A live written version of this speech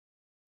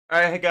All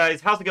right, hey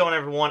guys, how's it going,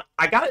 everyone?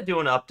 I gotta do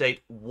an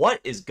update.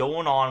 What is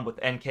going on with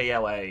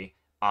NKLA?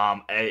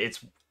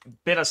 It's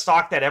been a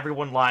stock that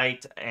everyone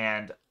liked,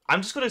 and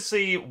I'm just gonna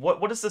see what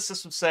does the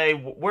system say?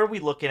 Where are we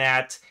looking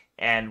at,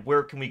 and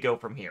where can we go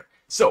from here?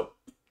 So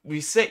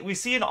we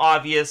see an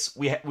obvious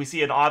we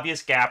see an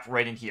obvious gap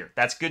right in here.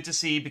 That's good to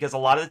see because a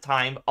lot of the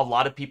time, a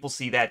lot of people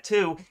see that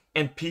too,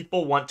 and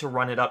people want to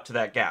run it up to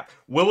that gap.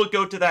 Will it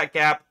go to that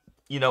gap?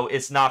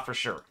 It's not for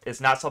sure. It's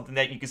not something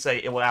that you can say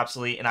it will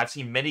absolutely, and I've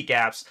seen many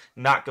gaps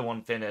not go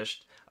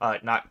unfinished,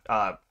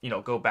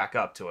 go back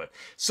up to it.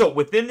 So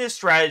within this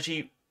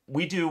strategy,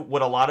 we do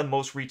what a lot of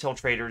most retail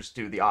traders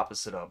do the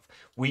opposite of.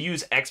 We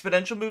use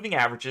exponential moving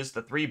averages,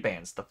 the three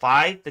bands, the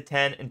 5, the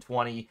 10, and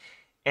 20,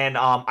 and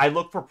I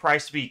look for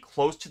price to be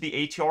close to the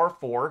ATR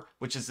 4,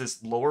 which is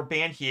this lower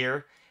band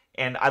here,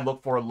 and I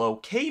look for a low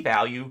K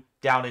value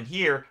down in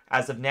here.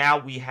 As of now,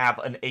 we have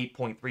an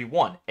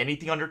 8.31.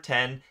 Anything under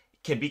 10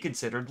 can be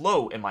considered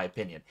low, in my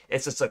opinion.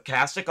 It's a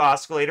stochastic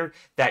oscillator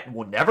that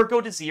will never go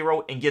to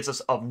zero and gives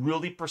us a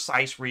really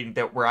precise reading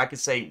that where I can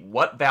say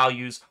what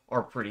values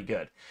are pretty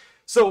good.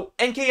 So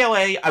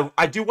NKLA,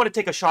 I do want to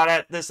take a shot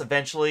at this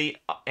eventually,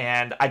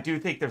 and I do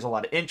think there's a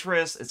lot of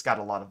interest. It's got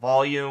a lot of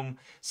volume,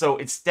 so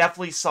it's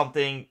definitely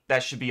something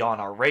that should be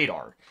on our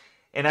radar.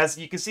 And as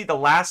you can see, the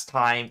last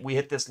time we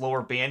hit this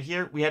lower band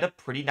here, we had a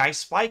pretty nice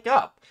spike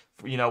up.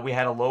 We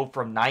had a low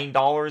from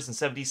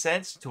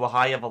 $9.70 to a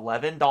high of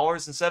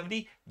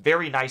 $11.70.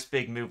 Very nice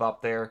big move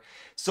up there.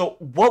 So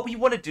what we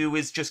want to do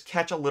is just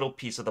catch a little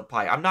piece of the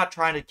pie. I'm not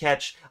trying to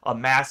catch a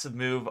massive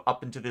move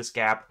up into this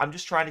gap. I'm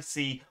just trying to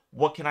see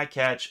what can I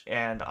catch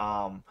and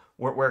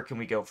where can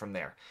we go from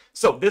there.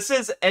 So this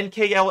is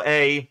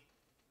NKLA.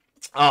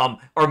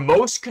 Our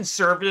most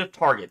conservative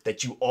target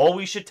that you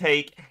always should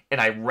take,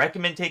 and I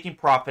recommend taking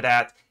profit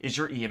at, is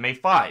your EMA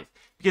 5.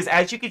 Because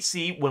as you can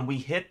see, when we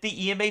hit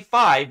the EMA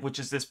 5, which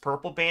is this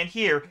purple band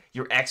here,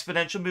 your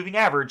exponential moving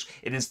average,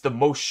 it is the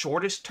most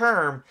shortest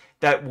term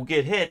that will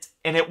get hit,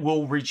 and it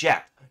will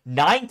reject.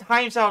 9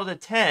 times out of the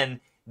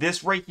 10,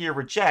 this right here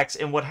rejects,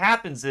 and what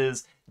happens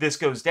is this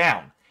goes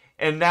down.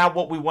 And now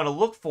what we want to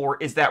look for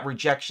is that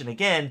rejection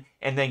again,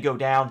 and then go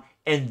down,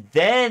 and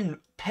then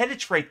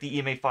penetrate the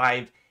EMA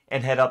 5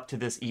 and head up to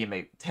this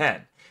EMA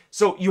 10.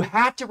 So you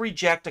have to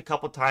reject a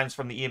couple times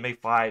from the EMA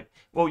 5.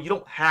 Well, you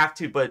don't have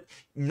to, but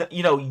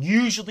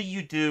usually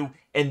you do,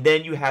 and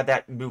then you have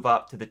that move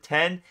up to the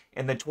 10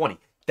 and then 20.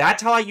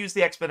 That's how I use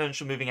the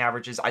exponential moving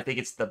averages. I think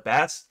it's the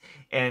best,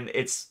 and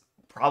it's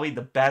probably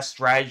the best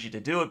strategy to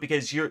do it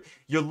because you're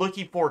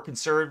looking for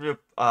conservative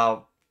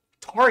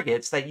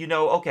targets that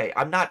okay,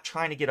 I'm not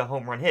trying to get a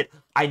home run hit.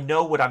 I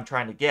know what I'm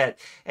trying to get,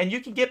 and you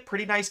can get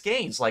pretty nice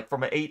gains, like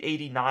from an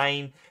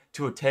 889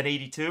 to a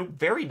 1082.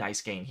 Very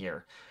nice gain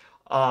here.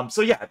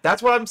 So yeah,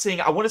 that's what I'm seeing.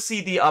 I want to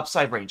see the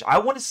upside range. I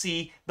want to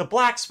see the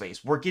black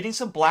space. We're getting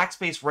some black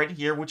space right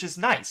here, which is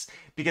nice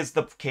because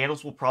the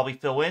candles will probably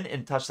fill in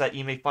and touch that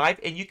EMA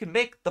 5, and you can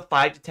make the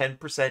 5 to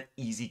 10%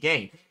 easy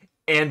gain.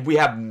 And we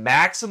have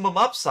maximum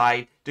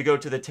upside to go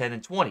to the 10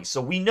 and 20.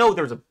 So we know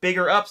there's a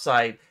bigger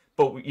upside,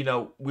 but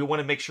we want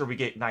to make sure we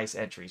get nice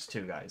entries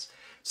too, guys.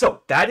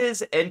 So that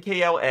is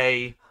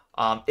NKLA.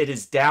 It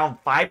is down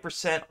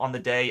 5% on the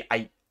day.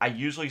 I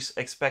usually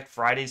expect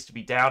Fridays to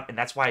be down, and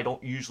that's why I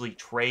don't usually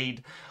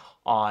trade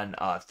on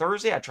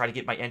Thursday. I try to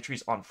get my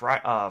entries on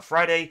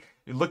Friday.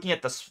 You're looking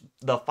at the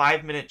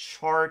 5-minute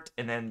chart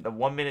and then the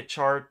 1-minute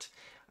chart.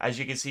 As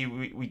you can see,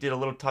 we did a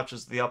little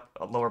touches of the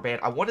lower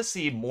band. I want to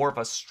see more of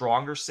a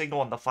stronger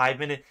signal on the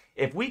 5-minute.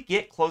 If we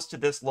get close to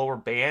this lower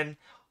band,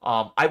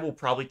 I will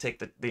probably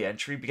take the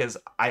entry because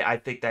I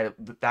think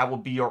that will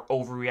be your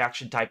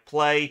overreaction type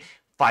play.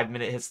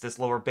 5-minute hits this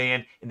lower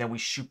band, and then we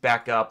shoot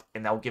back up,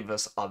 and that will give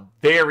us a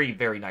very,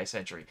 very nice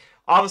entry.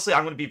 Obviously,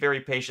 I'm going to be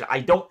very patient. I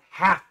don't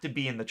have to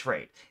be in the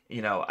trade.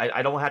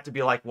 I don't have to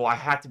be like, well, I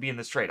have to be in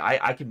this trade.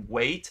 I can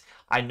wait.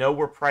 I know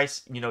where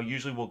price,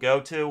 usually will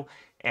go to,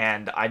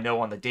 and I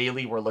know on the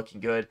daily we're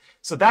looking good.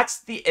 So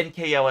that's the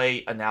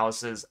NKLA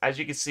analysis. As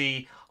you can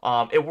see,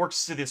 it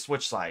works to the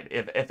switch side.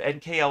 If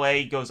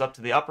NKLA goes up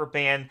to the upper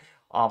band,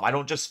 I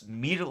don't just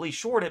immediately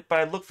short it, but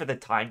I look for the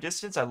time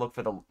distance. I look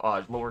for the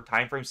lower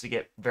time frames to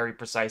get very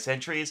precise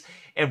entries.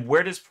 And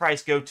where does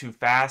price go to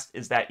fast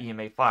is that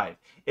EMA 5.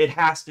 It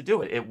has to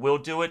do it. It will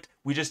do it.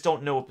 We just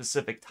don't know a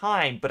specific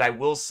time. But I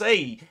will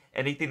say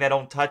anything that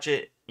don't touch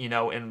it,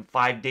 in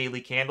 5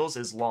 daily candles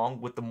is long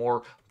with the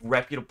more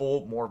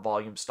reputable, more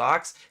volume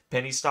stocks.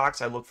 Penny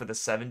stocks, I look for the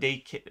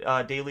 7-day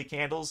daily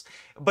candles.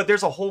 But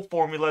there's a whole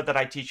formula that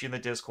I teach you in the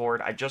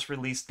Discord. I just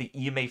released the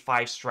EMA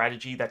 5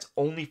 strategy that's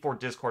only for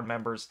Discord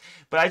members.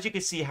 But as you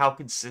can see how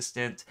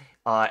consistent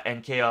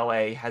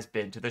NKLA has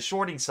been to the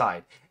shorting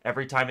side.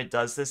 Every time it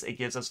does this, it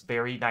gives us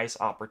very nice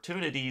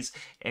opportunities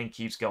and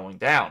keeps going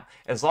down.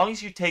 As long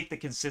as you take the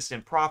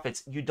consistent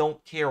profits, you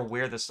don't care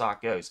where the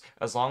stock goes.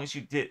 As long as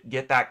you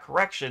get that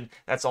correction,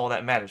 that's all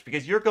that matters.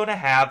 Because you're going to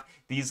have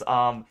these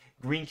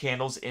green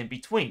candles in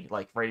between.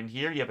 Like right in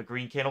here, you have a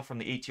green candle from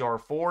the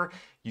ATR4.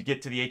 You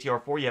get to the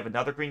ATR4, you have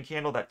another green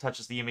candle that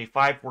touches the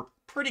EMA5. We're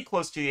pretty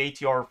close to the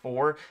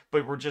ATR4,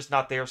 but we're just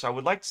not there. So I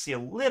would like to see a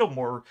little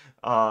more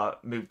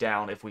move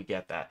down if we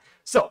get that.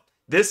 So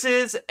this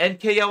is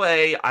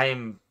NKLA. I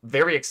am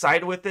very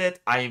excited with it.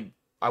 I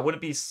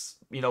wouldn't be,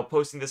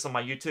 posting this on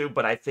my YouTube,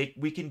 but I think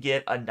we can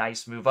get a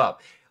nice move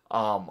up.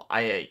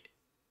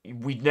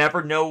 We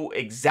never know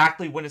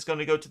exactly when it's going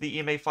to go to the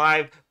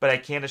EMA5, but I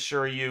can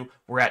assure you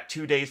we're at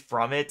 2 days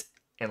from it.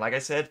 And like I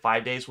said,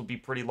 5 days would be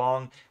pretty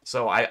long.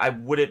 So I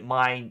wouldn't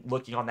mind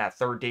looking on that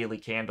third daily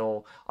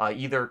candle.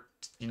 Either,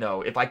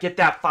 if I get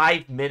that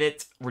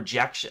 5-minute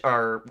rejection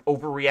or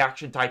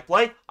overreaction type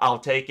play, I'll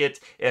take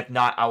it. If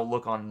not, I'll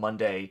look on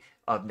Monday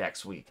of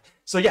next week.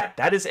 So yeah,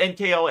 that is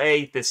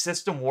NKLA. This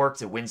system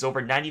works. It wins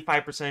over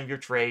 95% of your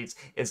trades.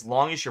 As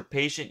long as you're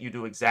patient, you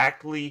do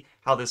exactly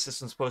how this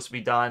system's supposed to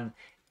be done.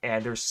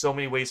 And there's so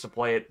many ways to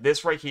play it.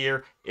 This right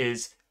here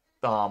is,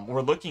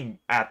 we're looking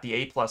at the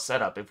A+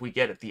 setup. If we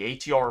get it, the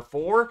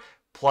ATR4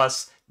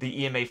 plus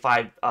the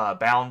EMA5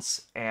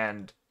 bounce,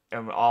 and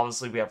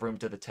obviously we have room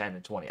to the 10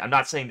 and 20. I'm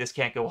not saying this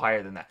can't go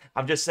higher than that.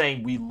 I'm just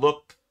saying we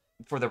look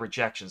for the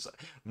rejections.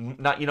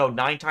 Not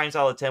 9 times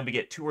out of 10 we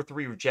get 2 or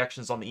 3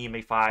 rejections on the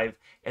EMA5,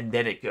 and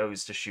then it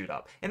goes to shoot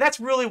up. And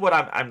that's really what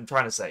I'm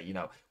trying to say.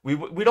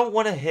 We don't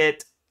want to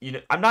hit.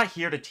 I'm not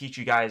here to teach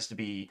you guys to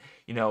be,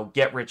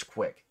 get rich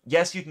quick.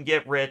 Yes, you can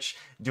get rich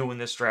doing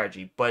this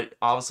strategy, but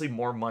obviously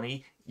more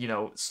money,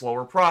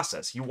 slower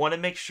process. You want to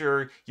make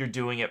sure you're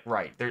doing it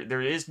right.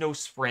 There is no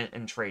sprint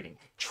in trading.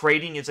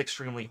 Trading is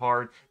extremely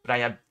hard, but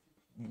I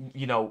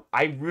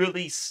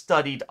really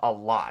studied a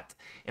lot,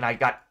 and I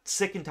got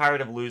sick and tired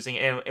of losing.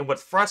 And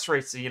what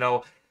frustrates,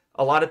 a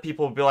lot of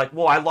people will be like,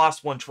 well, I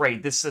lost 1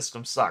 trade. This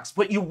system sucks.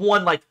 But you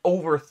won like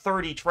over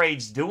 30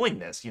 trades doing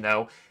this,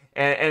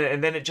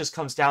 And then it just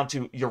comes down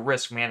to your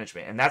risk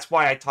management. And that's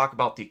why I talk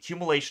about the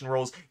accumulation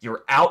rules.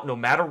 You're out no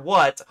matter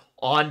what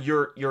on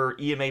your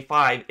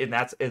EMA5,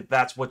 and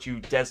that's what you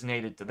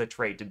designated the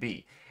trade to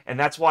be. And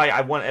that's why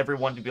I want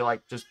everyone to be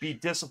like, just be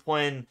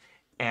disciplined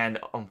and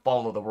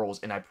follow the rules,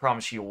 and I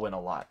promise you'll win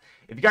a lot.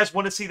 If you guys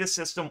want to see this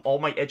system, all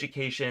my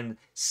education,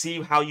 see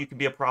how you can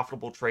be a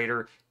profitable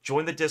trader,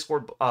 join the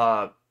Discord.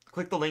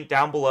 Click the link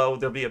down below.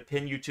 There'll be a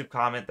pinned YouTube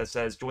comment that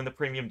says, join the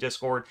premium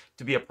Discord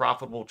to be a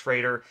profitable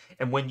trader.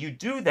 And when you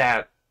do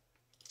that,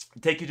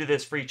 it'll take you to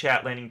this free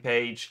chat landing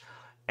page.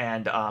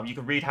 And you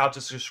can read how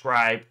to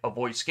subscribe,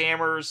 avoid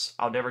scammers.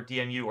 I'll never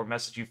DM you or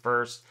message you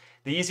first.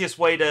 The easiest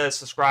way to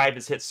subscribe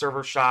is hit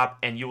Server Shop,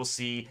 and you will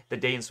see the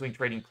Day and Swing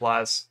Trading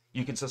Plus.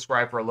 You can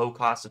subscribe for a low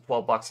cost of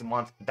 $12 a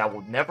month. That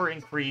will never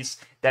increase.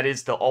 That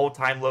is the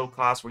all-time low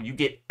cost where you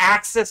get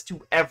access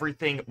to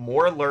everything,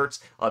 more alerts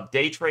of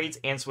day trades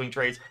and swing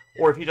trades.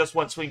 Or if you just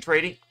want swing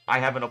trading, I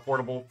have an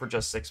affordable for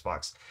just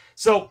 $6.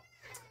 So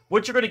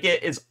what you're going to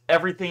get is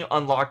everything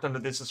unlocked under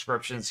the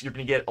subscriptions. You're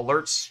going to get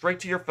alerts straight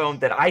to your phone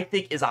that I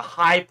think is a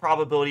high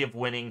probability of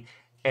winning.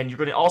 And you're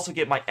going to also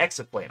get my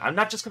exit plan. I'm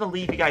not just going to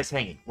leave you guys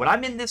hanging. When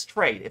I'm in this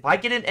trade, if I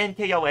get an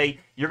NKLA,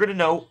 you're going to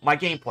know my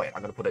game plan.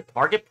 I'm going to put a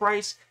target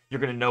price.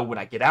 You're going to know when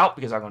I get out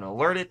because I'm going to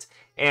alert it.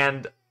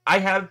 And I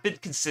have been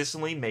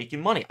consistently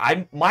making money.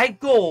 My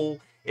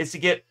goal is to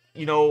get,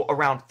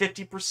 around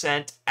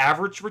 50%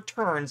 average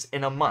returns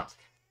in a month.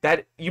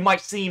 That you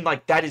might seem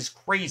like that is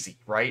crazy,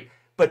 right?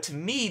 But to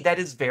me, that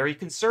is very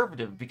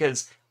conservative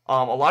because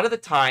a lot of the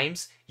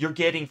times you're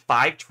getting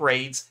 5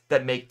 trades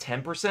that make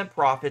 10%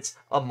 profits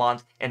a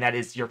month, and that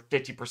is your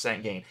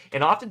 50% gain.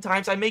 And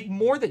oftentimes I make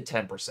more than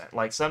 10%.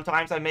 Like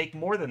sometimes I make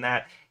more than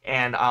that.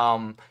 And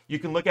you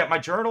can look at my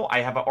journal.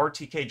 I have an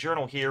RTK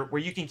journal here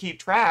where you can keep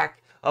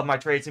track of my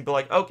trades and be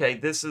like, okay,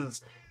 this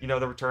is,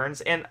 the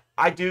returns. And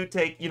I do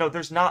take,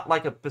 there's not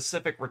like a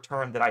specific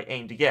return that I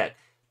aim to get.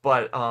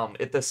 But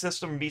if the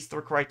system meets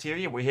the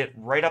criteria, we hit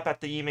right up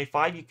at the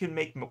EMA5, you can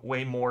make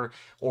way more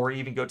or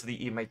even go to the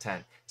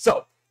EMA10.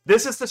 So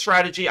this is the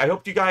strategy. I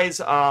hope you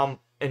guys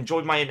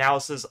enjoyed my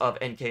analysis of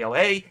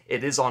NKLA.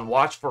 It is on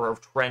watch for a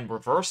trend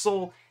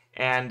reversal.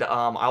 And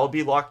I'll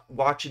be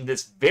watching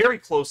this very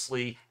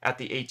closely at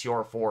the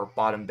ATR4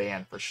 bottom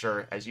band for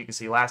sure. As you can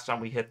see, last time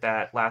we hit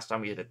that,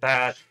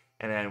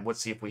 and then let's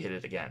see if we hit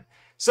it again.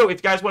 So if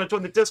you guys want to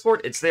join the Discord,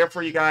 it's there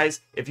for you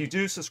guys. If you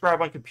do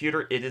subscribe on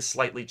computer, it is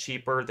slightly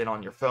cheaper than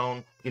on your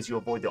phone because you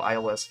avoid the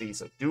iOS fee.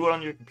 So do it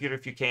on your computer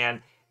if you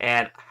can.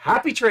 And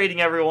happy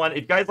trading, everyone. If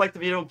you guys like the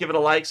video, give it a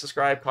like,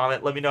 subscribe,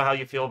 comment. Let me know how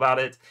you feel about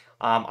it.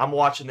 I'm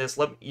watching this.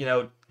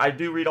 I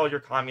do read all your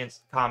comments,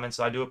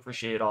 so I do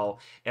appreciate it all.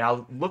 And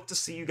I'll look to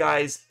see you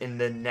guys in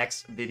the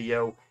next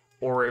video.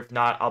 Or if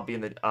not, I'll be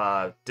in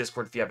the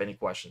Discord if you have any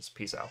questions.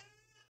 Peace out.